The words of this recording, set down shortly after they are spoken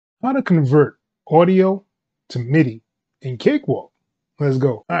How to convert audio to MIDI in Cakewalk. Let's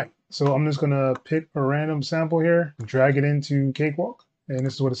go. All right, so I'm just gonna pick a random sample here, drag it into Cakewalk, and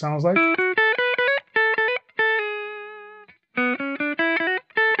this is what it sounds like.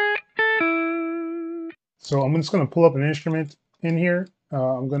 So I'm just gonna pull up an instrument in here.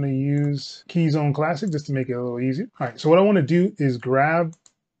 I'm gonna use Keyzone Classic just to make it a little easier. All right, so what I wanna do is grab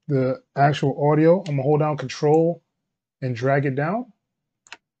the actual audio. I'm gonna hold down Control and drag it down.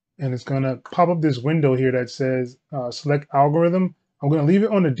 And it's gonna pop up this window here that says select algorithm. I'm gonna leave it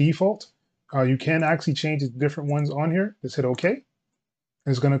on the default. You can actually change the different ones on here. Just hit OK. And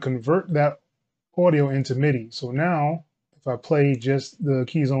it's gonna convert that audio into MIDI. So now, if I play just the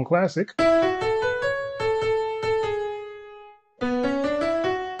Keyzone Classic,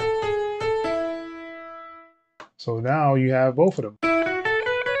 so now you have both of them.